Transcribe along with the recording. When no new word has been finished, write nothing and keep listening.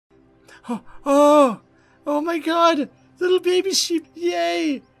Oh my god! Little baby sheep!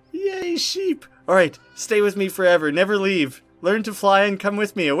 Yay! Yay, sheep! Alright, stay with me forever. Never leave. Learn to fly and come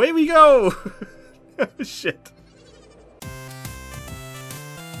with me. Away we go! Oh, shit.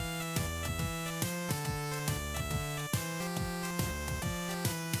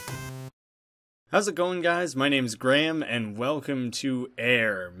 How's it going, guys? My name's Graeme, and welcome to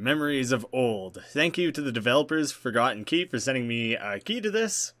AER Memories of Old. Thank you to the developers, Forgotten Key, for sending me a key to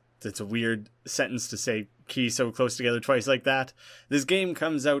this. It's a weird sentence to say key so close together twice like that. This game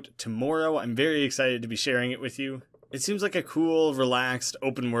comes out tomorrow. I'm very excited to be sharing it with you. It seems like a cool, relaxed,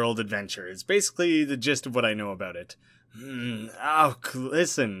 open-world adventure. It's basically the gist of what I know about it. Auk,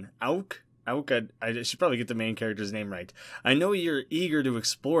 listen. Auk? I should probably get the main character's name right. I know you're eager to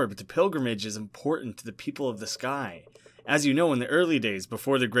explore, but the pilgrimage is important to the people of the sky. As you know, in the early days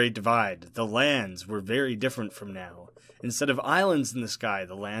before the Great Divide, the lands were very different from now. Instead of islands in the sky,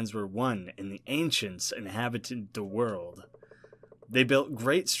 the lands were one, and the ancients inhabited the world. They built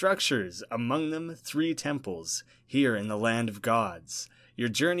great structures, among them 3 temples, here in the land of gods. Your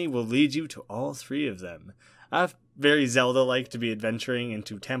journey will lead you to all 3 of them. Very Zelda-like to be adventuring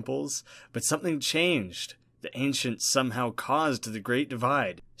into temples, but something changed. The ancients somehow caused the Great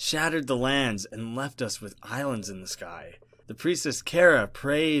Divide, shattered the lands, and left us with islands in the sky. The priestess Kara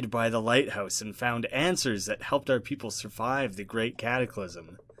prayed by the lighthouse and found answers that helped our people survive the Great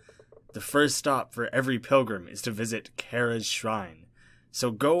Cataclysm. The first stop for every pilgrim is to visit Kara's shrine.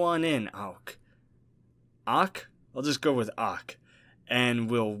 So go on in, Auk. Auk? I'll just go with Auk, and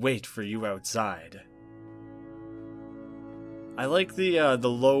we'll wait for you outside. I like the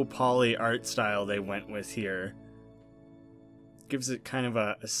low poly art style they went with here. Gives it kind of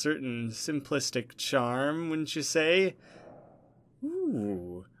a certain simplistic charm, wouldn't you say?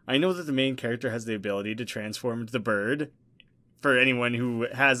 Ooh. I know that the main character has the ability to transform into the bird. For anyone who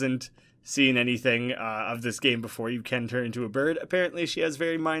hasn't seen anything of this game before, you can turn into a bird. Apparently she has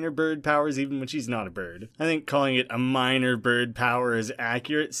very minor bird powers even when she's not a bird. I think calling it a minor bird power is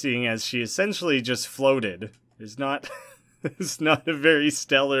accurate, seeing as she essentially just floated. There's not... It's not a very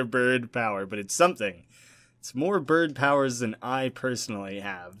stellar bird power, but it's something. It's more bird powers than I personally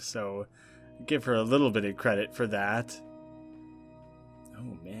have, so give her a little bit of credit for that.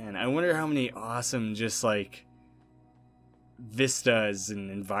 Oh man, I wonder how many awesome just like vistas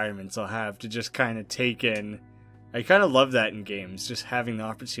and environments I'll have to just kind of take in. I kind of love that in games, just having the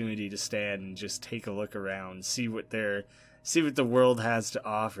opportunity to stand and just take a look around, see what the world has to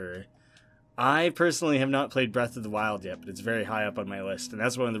offer. I personally have not played Breath of the Wild yet, but it's very high up on my list, and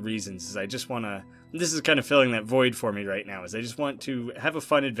that's one of the reasons, is I just want to... This is kind of filling that void for me right now, is I just want to have a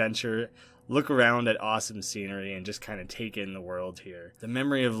fun adventure, look around at awesome scenery, and just kind of take in the world here. The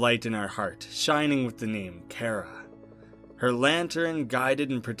memory of light in our heart, shining with the name Kara. Her lantern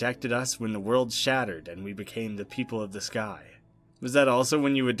guided and protected us when the world shattered and we became the people of the sky. Was that also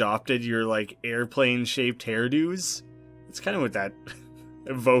when you adopted your, like, airplane-shaped hairdos? It's kind of what that...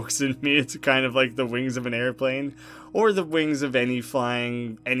 evokes in me. It's kind of like the wings of an airplane, or the wings of any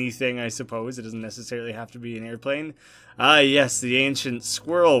flying anything, I suppose. It doesn't necessarily have to be an airplane. Ah, yes, the ancient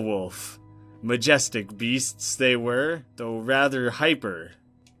squirrel wolf. Majestic beasts they were, though rather hyper.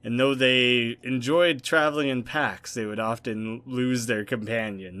 And though they enjoyed traveling in packs, they would often lose their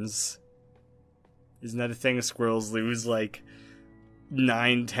companions. Isn't that a thing? Squirrels lose like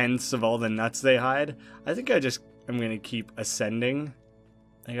 9/10 of all the nuts they hide? I think I'm gonna keep ascending.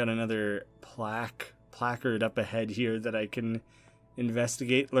 I got another placard up ahead here that I can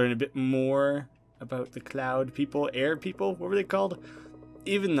investigate, learn a bit more about the cloud people, air people, what were they called?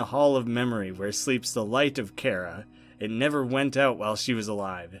 Even the Hall of Memory, where sleeps the light of Kara. It never went out while she was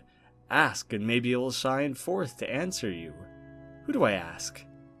alive. Ask, and maybe it will shine forth to answer you. Who do I ask?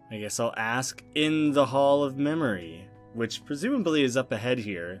 I guess I'll ask in the Hall of Memory, which presumably is up ahead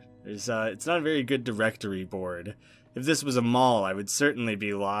here. It's not a very good directory board. If this was a mall, I would certainly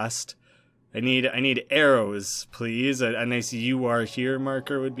be lost. I need arrows, please. A nice "you are here"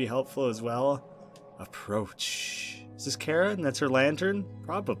 marker would be helpful as well. Approach. Is this Kara and that's her lantern?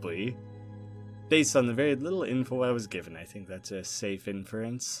 Probably. Based on the very little info I was given, I think that's a safe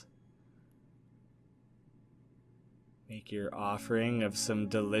inference. Make your offering of some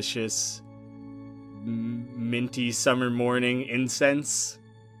delicious, minty summer morning incense.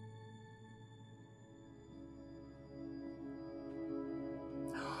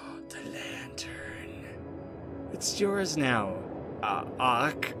 It's yours now,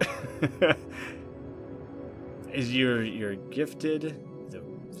 Auk. You're gifted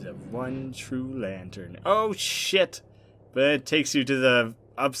the one true lantern. Oh shit! But it takes you to the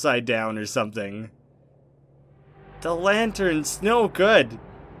upside down or something. The lantern's no good.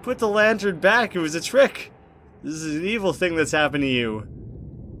 Put the lantern back. It was a trick. This is an evil thing that's happened to you.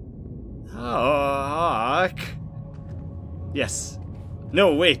 Hawk. Yes.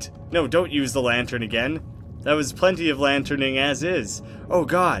 No, wait. No, don't use the lantern again. That was plenty of lanterning as is. Oh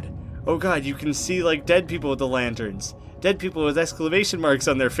god. Oh god, you can see like dead people with the lanterns. Dead people with exclamation marks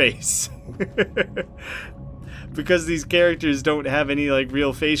on their face. Because these characters don't have any like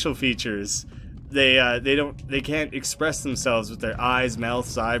real facial features. They can't express themselves with their eyes,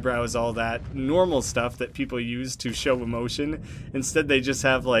 mouths, eyebrows, all that normal stuff that people use to show emotion. Instead, they just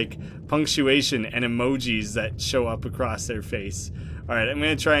have like punctuation and emojis that show up across their face. Alright, I'm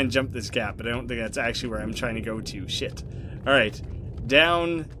gonna try and jump this gap, but I don't think that's actually where I'm trying to go to. Shit. Alright,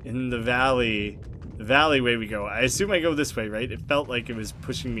 down in the alleyway we go. I assume I go this way, right? It felt like it was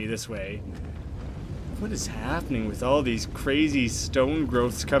pushing me this way. What is happening with all these crazy stone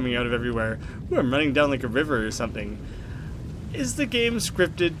growths coming out of everywhere? Ooh, I'm running down like a river or something. Is the game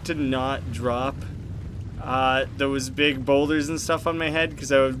scripted to not drop those big boulders and stuff on my head?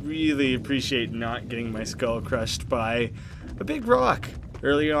 Because I would really appreciate not getting my skull crushed by a big rock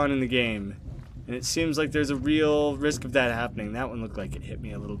early on in the game. And it seems like there's a real risk of that happening. That one looked like it hit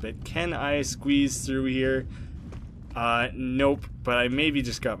me a little bit. Can I squeeze through here? Nope. But I maybe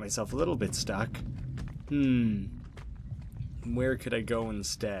just got myself a little bit stuck. Where could I go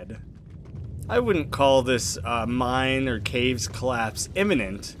instead? I wouldn't call this mine or cave's collapse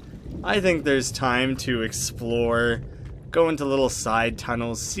imminent. I think there's time to explore, go into little side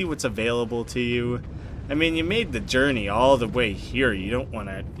tunnels, see what's available to you. I mean, you made the journey all the way here. You don't want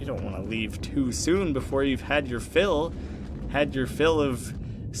to leave too soon before you've had your fill of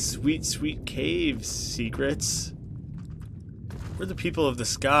sweet, sweet cave secrets. We're the people of the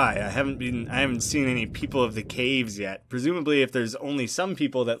sky. I haven't seen any people of the caves yet. Presumably, if there's only some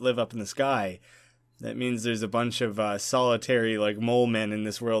people that live up in the sky, that means there's a bunch of solitary, like, mole men in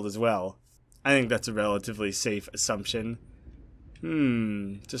this world as well. I think that's a relatively safe assumption.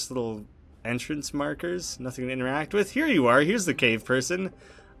 Just little entrance markers? Nothing to interact with? Here you are. Here's the cave person.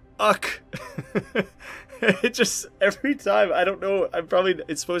 Uck. It just, every time, I don't know,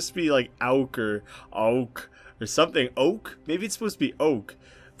 it's supposed to be like Auk or Auk. Or something. Oak? Maybe it's supposed to be oak.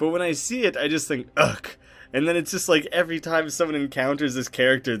 But when I see it, I just think, ugh. And then it's just like every time someone encounters this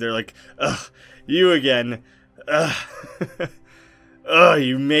character, they're like, ugh, you again. Ugh. Ugh,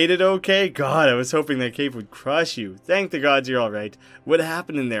 you made it okay? God, I was hoping that cave would crush you. Thank the gods you're alright. What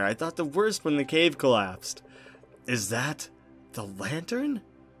happened in there? I thought the worst when the cave collapsed. Is that the lantern?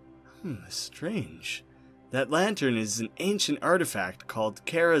 Strange. That lantern is an ancient artifact called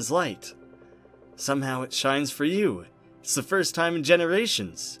Kara's Light. Somehow it shines for you. It's the first time in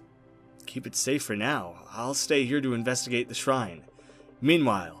generations. Keep it safe for now. I'll stay here to investigate the shrine.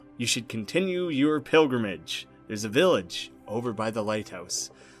 Meanwhile, you should continue your pilgrimage. There's a village over by the lighthouse.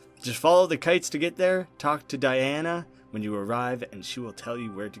 Just follow the kites to get there. Talk to Diana when you arrive, and she will tell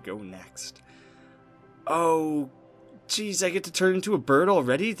you where to go next. Oh, geez, I get to turn into a bird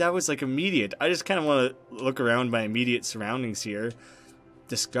already? That was like immediate. I just kind of want to look around my immediate surroundings here.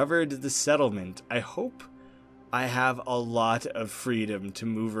 Discovered the settlement. I hope I have a lot of freedom to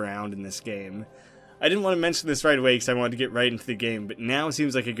move around in this game. I didn't want to mention this right away because I wanted to get right into the game, but now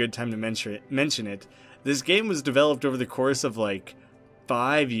seems like a good time to mention it. This game was developed over the course of like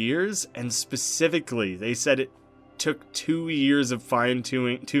 5 years, and specifically they said it took 2 years of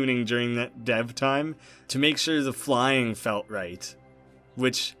fine-tuning during that dev time to make sure the flying felt right,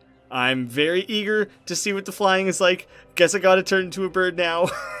 which I'm very eager to see what the flying is like. Guess I gotta turn into a bird now.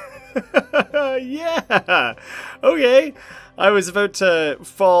 Yeah! Okay. I was about to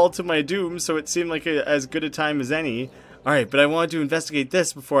fall to my doom, so it seemed like as good a time as any. Alright, but I wanted to investigate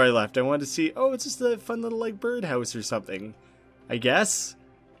this before I left. I wanted to see, oh, it's just a fun little, like, birdhouse or something. I guess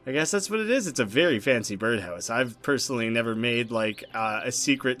that's what it is. It's a very fancy birdhouse. I've personally never made, like, a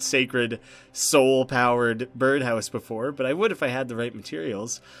secret, sacred, soul-powered birdhouse before, but I would if I had the right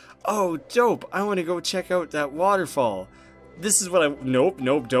materials. Oh, dope. I want to go check out that waterfall. This is what I... Nope,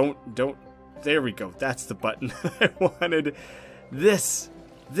 don't. There we go. That's the button I wanted. This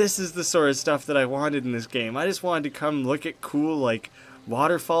is the sort of stuff that I wanted in this game. I just wanted to come look at cool, like,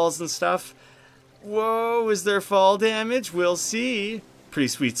 waterfalls and stuff. Whoa, is there fall damage? We'll see. Pretty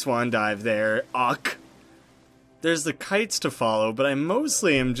sweet swan dive there. Uck. There's the kites to follow, but I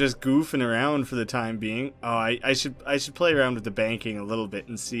mostly am just goofing around for the time being. Oh, I should play around with the banking a little bit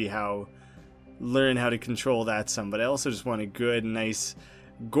and see learn how to control that some. But I also just want a good, nice,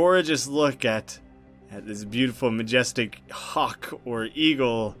 gorgeous look at this beautiful, majestic hawk or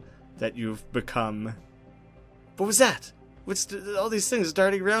eagle that you've become. What was that? What's all these things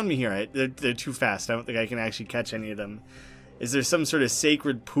darting around me here? They're too fast. I don't think I can actually catch any of them. Is there some sort of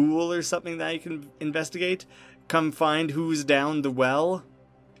sacred pool or something that I can investigate? Come find who's down the well?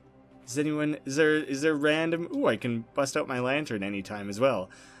 Is there random... Ooh, I can bust out my lantern anytime as well.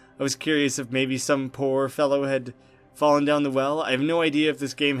 I was curious if maybe some poor fellow had fallen down the well. I have no idea if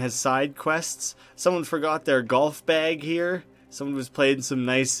this game has side quests. Someone forgot their golf bag here. Someone was playing some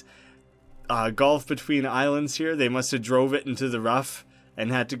nice golf between islands here. They must have drove it into the rough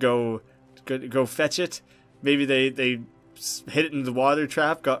and had to go fetch it. Maybe they hit it into the water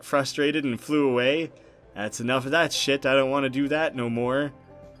trap, got frustrated, and flew away. That's enough of that shit. I don't want to do that no more.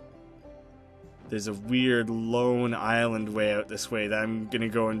 There's a weird lone island way out this way that I'm gonna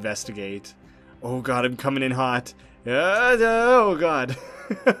go investigate. Oh god, I'm coming in hot. Oh god.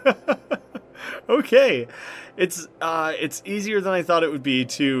 Okay. It's easier than I thought it would be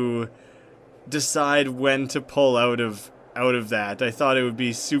to decide when to pull out of that. I thought it would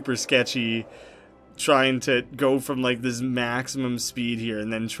be super sketchy trying to go from like this maximum speed here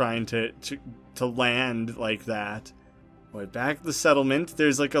and then trying to land like that. Boy, back at the settlement,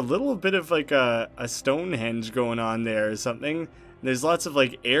 there's like a little bit of like a Stonehenge going on there or something. There's lots of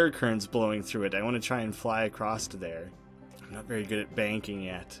like air currents blowing through it. I want to try and fly across to there. I'm not very good at banking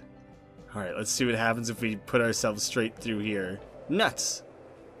yet. Alright, let's see what happens if we put ourselves straight through here. Nuts!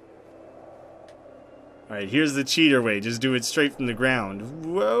 Alright, here's the cheater way. Just do it straight from the ground.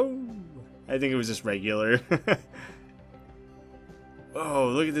 Whoa! I think it was just regular. Oh,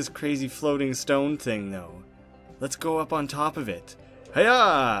 look at this crazy floating stone thing though. Let's go up on top of it.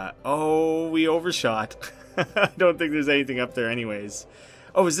 Hiya! Oh, we overshot. I don't think there's anything up there anyways.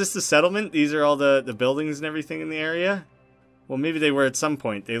 Oh, is this the settlement? These are all the buildings and everything in the area? Well, maybe they were at some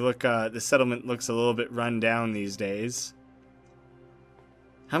point. They look, the settlement looks a little bit run down these days.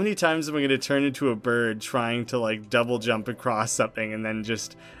 How many times am I going to turn into a bird trying to, like, double jump across something and then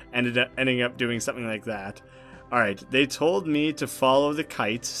just ending up doing something like that? Alright, they told me to follow the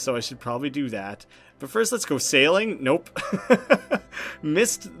kite, so I should probably do that. But first, let's go sailing. Nope.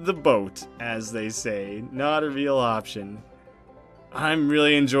 Missed the boat, as they say. Not a real option. I'm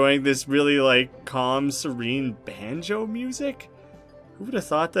really enjoying this really, like, calm, serene banjo music. Who would have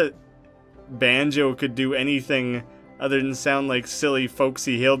thought that banjo could do anything other than sound like silly,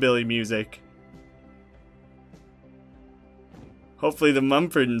 folksy hillbilly music? Hopefully the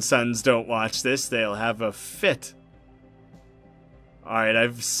Mumford & Sons don't watch this. They'll have a fit. Alright,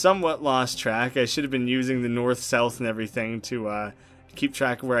 I've somewhat lost track. I should have been using the north-south and everything to keep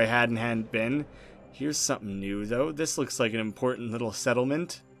track of where I had and hadn't been. Here's something new, though. This looks like an important little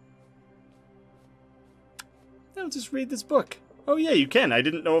settlement. I'll just read this book. Oh yeah, you can. I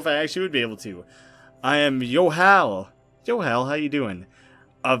didn't know if I actually would be able to. I am Yohal. Yohal, how you doing?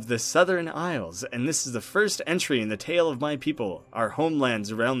 Of the Southern Isles, and this is the first entry in the tale of my people. Our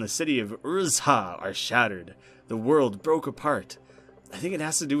homelands around the city of Urzha are shattered. The world broke apart. I think it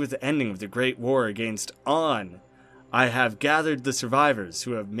has to do with the ending of the Great War against On. I have gathered the survivors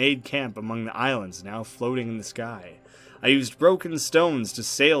who have made camp among the islands now floating in the sky. I used broken stones to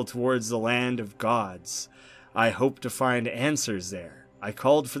sail towards the land of gods. I hope to find answers there. I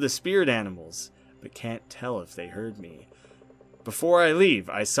called for the spirit animals, but can't tell if they heard me. Before I leave,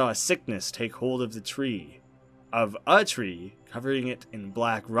 I saw a sickness take hold of the tree. Of a tree, covering it in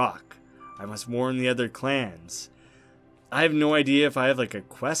black rock. I must warn the other clans. I have no idea if I have like a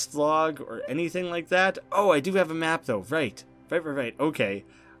quest log or anything like that. Oh, I do have a map though. Right. Okay.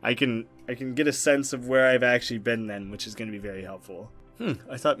 I can get a sense of where I've actually been then, which is going to be very helpful.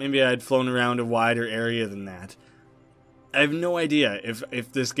 I thought maybe I'd flown around a wider area than that. I have no idea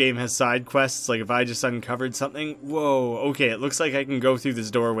if this game has side quests, like if I just uncovered something. Whoa, okay, it looks like I can go through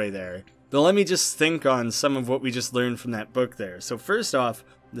this doorway there. But let me just think on some of what we just learned from that book there. So first off,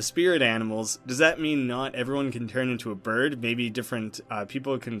 the spirit animals, does that mean not everyone can turn into a bird? Maybe different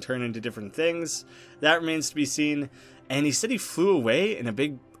people can turn into different things? That remains to be seen. And he said he flew away in a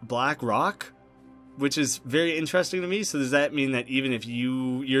big black rock, which is very interesting to me. So does that mean that even if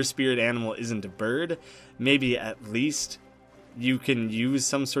your spirit animal isn't a bird, maybe at least you can use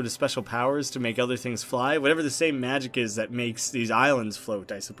some sort of special powers to make other things fly? Whatever the same magic is that makes these islands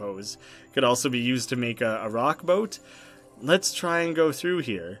float, I suppose, could also be used to make a rock boat. Let's try and go through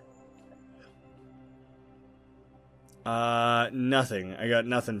here. Nothing. I got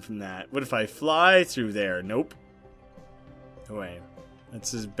nothing from that. What if I fly through there? Nope. No way.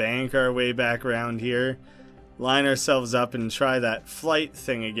 Let's just bank our way back around here. Line ourselves up and try that flight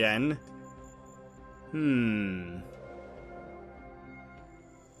thing again.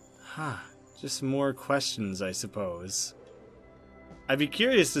 Just more questions, I suppose. I'd be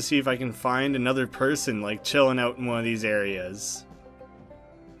curious to see if I can find another person, like, chilling out in one of these areas.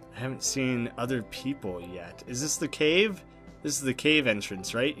 I haven't seen other people yet. Is this the cave? This is the cave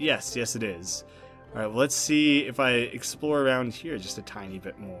entrance, right? Yes, yes it is. Alright, well, let's see if I explore around here just a tiny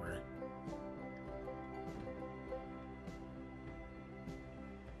bit more.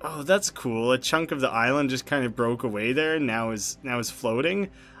 Oh, that's cool. A chunk of the island just kind of broke away there and now is floating.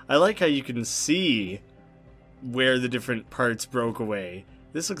 I like how you can see where the different parts broke away.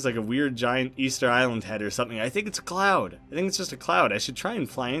 This looks like a weird giant Easter Island head or something. I think it's a cloud. I think it's just a cloud. I should try and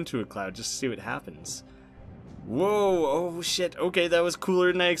fly into a cloud just to see what happens. Whoa, oh shit. Okay, that was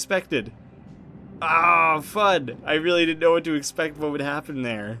cooler than I expected. Ah, fun. I really didn't know what to expect, what would happen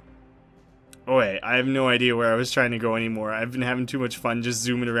there. Oh wait, I have no idea where I was trying to go anymore. I've been having too much fun just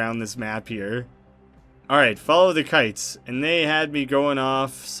zooming around this map here. Alright, follow the kites. And they had me going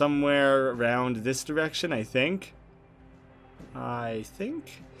off somewhere around this direction, I think. Oh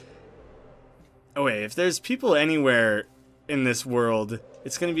wait, if there's people anywhere in this world,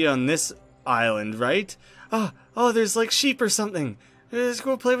 it's gonna be on this island, right? Oh, there's like sheep or something. Let's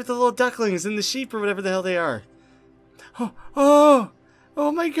go play with the little ducklings and the sheep or whatever the hell they are. Oh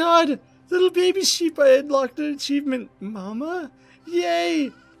my god! Little baby sheep, I unlocked an achievement. Mama?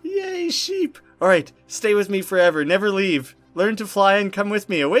 Yay! Yay, sheep! Alright, stay with me forever, never leave. Learn to fly and come with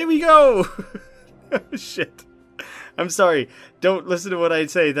me. Away we go! Oh, shit. I'm sorry. Don't listen to what I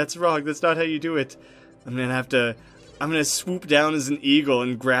say. That's wrong. That's not how you do it. I'm gonna swoop down as an eagle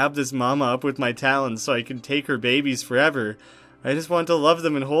and grab this mama up with my talons so I can take her babies forever. I just want to love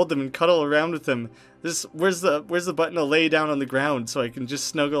them and hold them and cuddle around with them. Where's the button to lay down on the ground so I can just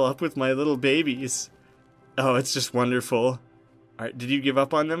snuggle up with my little babies? Oh, it's just wonderful. Alright, did you give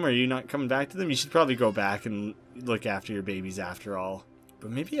up on them or are you not coming back to them? You should probably go back and look after your babies after all.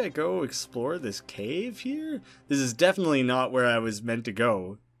 But maybe I go explore this cave here? This is definitely not where I was meant to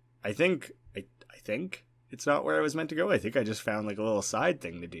go. I think it's not where I was meant to go. I think I just found like a little side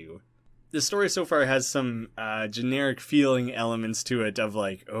thing to do. The story so far has some generic feeling elements to it of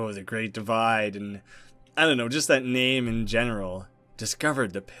like, oh, the Great Divide, and I don't know, just that name in general.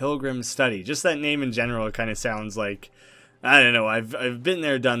 Discovered the Pilgrim Study. Just that name in general kind of sounds like, I don't know, I've been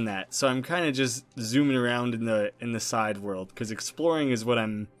there, done that. So I'm kind of just zooming around in the side world, because exploring is what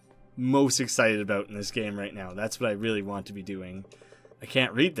I'm most excited about in this game right now. That's what I really want to be doing. I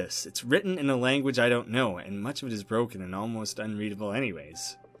can't read this. It's written in a language I don't know, and much of it is broken and almost unreadable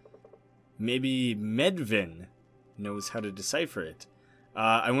anyways. Maybe Medvin knows how to decipher it.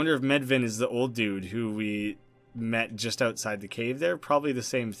 I wonder if Medvin is the old dude who we met just outside the cave there. Probably the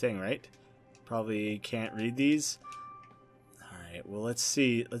same thing, right? Probably can't read these. Alright, well let's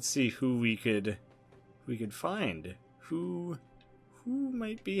see who we could find. Who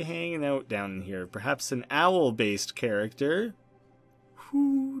might be hanging out down in here? Perhaps an owl-based character?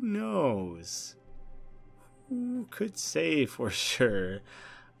 Who knows? Who could say for sure?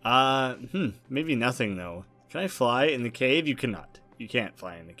 Maybe nothing though. Can I fly in the cave? You cannot. You can't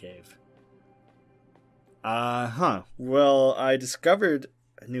fly in the cave. Well, I discovered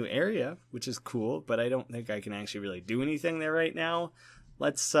a new area, which is cool, but I don't think I can actually really do anything there right now.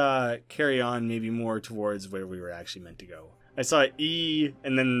 Let's carry on maybe more towards where we were actually meant to go. I saw E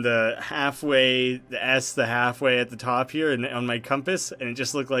and then the halfway, the S, the halfway at the top here and on my compass, and it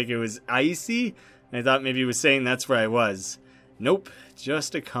just looked like it was icy, and I thought maybe it was saying that's where I was. Nope,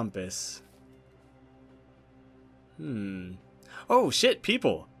 just a compass. Oh shit,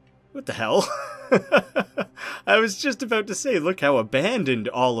 people! What the hell? I was just about to say, look how abandoned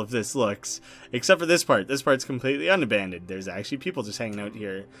all of this looks. Except for this part. This part's completely unabandoned. There's actually people just hanging out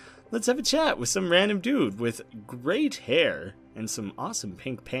here. Let's have a chat with some random dude with great hair and some awesome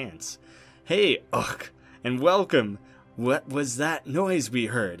pink pants. Hey, ugh, and welcome. What was that noise we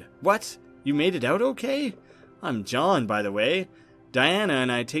heard? What? You made it out okay? I'm John, by the way. Diana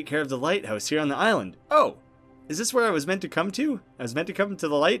and I take care of the lighthouse here on the island. Oh! Is this where I was meant to come to? I was meant to come to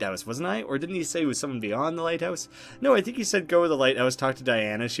the lighthouse, wasn't I? Or didn't he say it was someone beyond the lighthouse? No, I think he said go to the lighthouse, talk to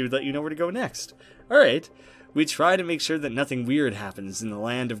Diana, she would let you know where to go next. Alright. We try to make sure that nothing weird happens in the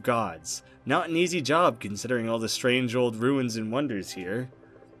land of gods. Not an easy job, considering all the strange old ruins and wonders here.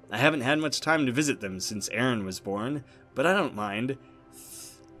 I haven't had much time to visit them since Aaron was born, but I don't mind.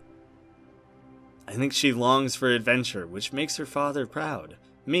 I think she longs for adventure, which makes her father proud.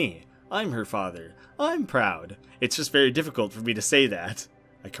 Me, I'm her father. I'm proud. It's just very difficult for me to say that.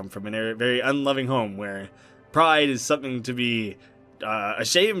 I come from a very unloving home where pride is something to be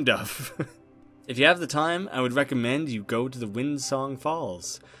ashamed of. If you have the time, I would recommend you go to the Windsong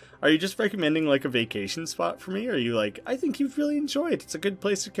Falls. Are you just recommending like a vacation spot for me? Or are you like, I think you'd really enjoy it. It's a good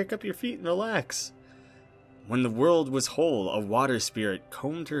place to kick up your feet and relax. When the world was whole, a water spirit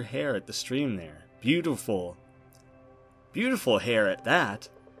combed her hair at the stream there. Beautiful. Beautiful hair at that.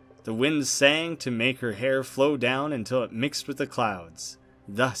 The wind sang to make her hair flow down until it mixed with the clouds.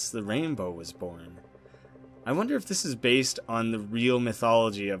 Thus the rainbow was born. I wonder if this is based on the real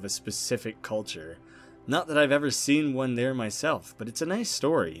mythology of a specific culture. Not that I've ever seen one there myself, but it's a nice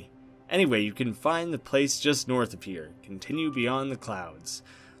story. Anyway, you can find the place just north of here. Continue beyond the clouds.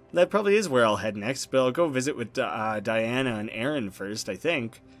 That probably is where I'll head next, but I'll go visit with Diana and Aaron first, I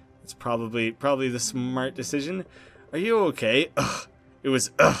think. It's probably the smart decision. Are you okay? Ugh. It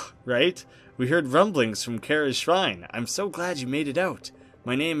was ugh, right? We heard rumblings from Kara's shrine. I'm so glad you made it out.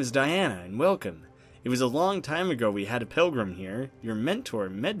 My name is Diana, and welcome. It was a long time ago we had a pilgrim here. Your mentor,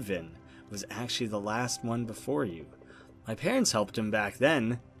 Medvin, was actually the last one before you. My parents helped him back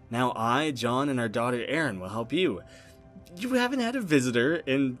then. Now I, John, and our daughter Erin will help you. You haven't had a visitor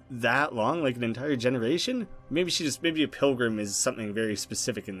in that long, like an entire generation? Maybe a pilgrim is something very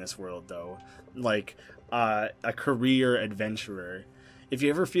specific in this world, though. Like a career adventurer. If you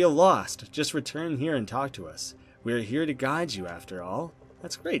ever feel lost, just return here and talk to us. We are here to guide you, after all.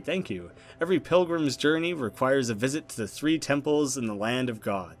 That's great, thank you. Every pilgrim's journey requires a visit to the 3 temples in the land of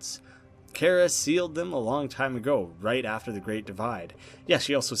gods. Kara sealed them a long time ago, right after the Great Divide. Yes,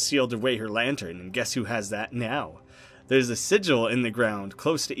 she also sealed away her lantern, and guess who has that now? There's a sigil in the ground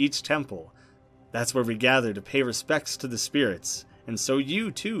close to each temple. That's where we gather to pay respects to the spirits, and so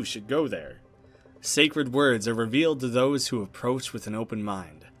you too should go there. Sacred words are revealed to those who approach with an open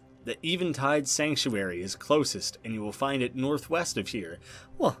mind. The Eventide Sanctuary is closest, and you will find it northwest of here.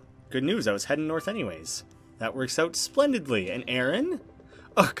 Well, good news, I was heading north anyways. That works out splendidly. And Aaron?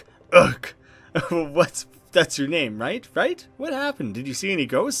 Ugh, ugh. That's your name, right? Right? What happened? Did you see any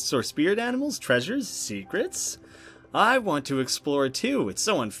ghosts or spirit animals, treasures, secrets? I want to explore too. It's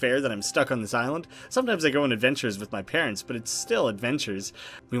so unfair that I'm stuck on this island. Sometimes I go on adventures with my parents, but it's still adventures.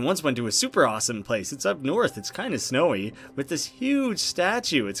 We once went to a super awesome place. It's up north. It's kind of snowy, with this huge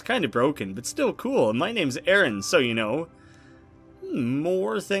statue. It's kind of broken, but still cool. And my name's Aaron, so you know.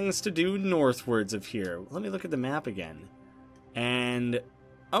 More things to do northwards of here. Let me look at the map again. And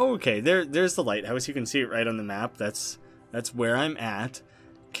oh, okay, there's the lighthouse. You can see it right on the map. That's where I'm at.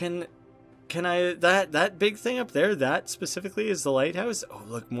 Can I, that big thing up there, that specifically is the lighthouse? Oh,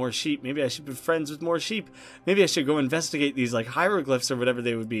 look, more sheep. Maybe I should be friends with more sheep. Maybe I should go investigate these, like, hieroglyphs or whatever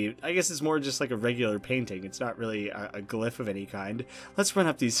they would be. I guess it's more just like a regular painting. It's not really a glyph of any kind. Let's run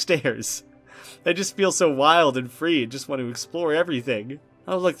up these stairs. I just feel so wild and free. I just want to explore everything.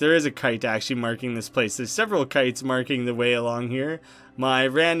 Oh, look, there is a kite actually marking this place. There's several kites marking the way along here. My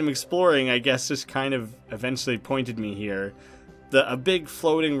random exploring, I guess, just kind of eventually pointed me here. A big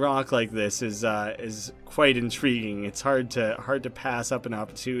floating rock like this is quite intriguing. It's hard to pass up an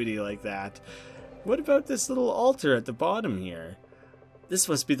opportunity like that. What about this little altar at the bottom here? This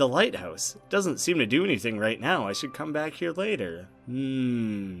must be the lighthouse. It doesn't seem to do anything right now. I should come back here later.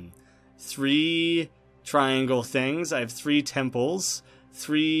 3 triangle things. I have 3 temples,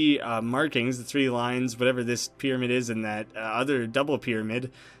 3 markings, the 3 lines, whatever this pyramid is, and that other double pyramid.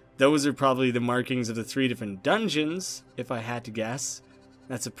 Those are probably the markings of the 3 different dungeons, if I had to guess.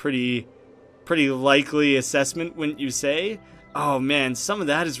 That's a pretty likely assessment, wouldn't you say? Oh man, some of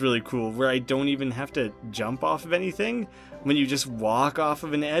that is really cool, where I don't even have to jump off of anything. When you just walk off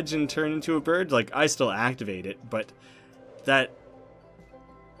of an edge and turn into a bird, like, I still activate it, but that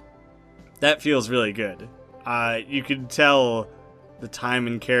feels really good. You could tell the time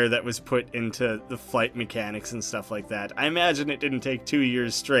and care that was put into the flight mechanics and stuff like that. I imagine it didn't take 2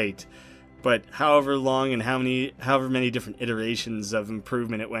 years straight, but however long and however many different iterations of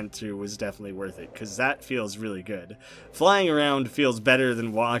improvement it went through was definitely worth it, because that feels really good. Flying around feels better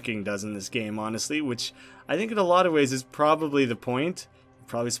than walking does in this game, honestly, which I think in a lot of ways is probably the point. You're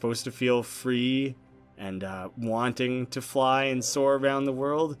probably supposed to feel free and wanting to fly and soar around the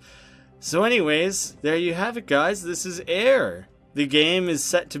world. So anyways, there you have it, guys. This is AER. The game is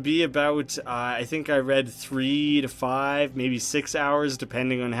set to be about, I think I read 3 to 5, maybe 6 hours,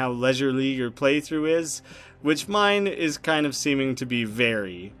 depending on how leisurely your playthrough is, which mine is kind of seeming to be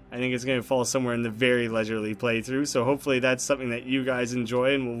very. I think it's going to fall somewhere in the very leisurely playthrough, so hopefully that's something that you guys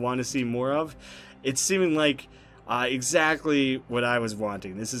enjoy and will want to see more of. It's seeming like exactly what I was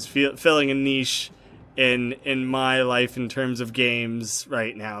wanting. This is filling a niche in my life in terms of games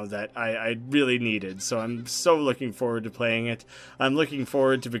right now that I really needed. So I'm so looking forward to playing it. I'm looking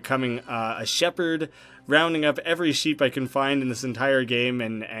forward to becoming a shepherd, rounding up every sheep I can find in this entire game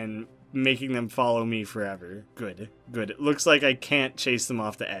and making them follow me forever. Good. It looks like I can't chase them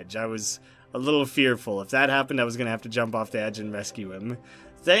off the edge. I was a little fearful. If that happened, I was going to have to jump off the edge and rescue him.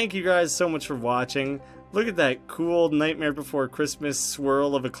 Thank you guys so much for watching. Look at that cool Nightmare Before Christmas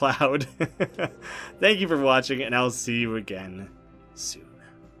swirl of a cloud. Thank you for watching, and I'll see you again soon.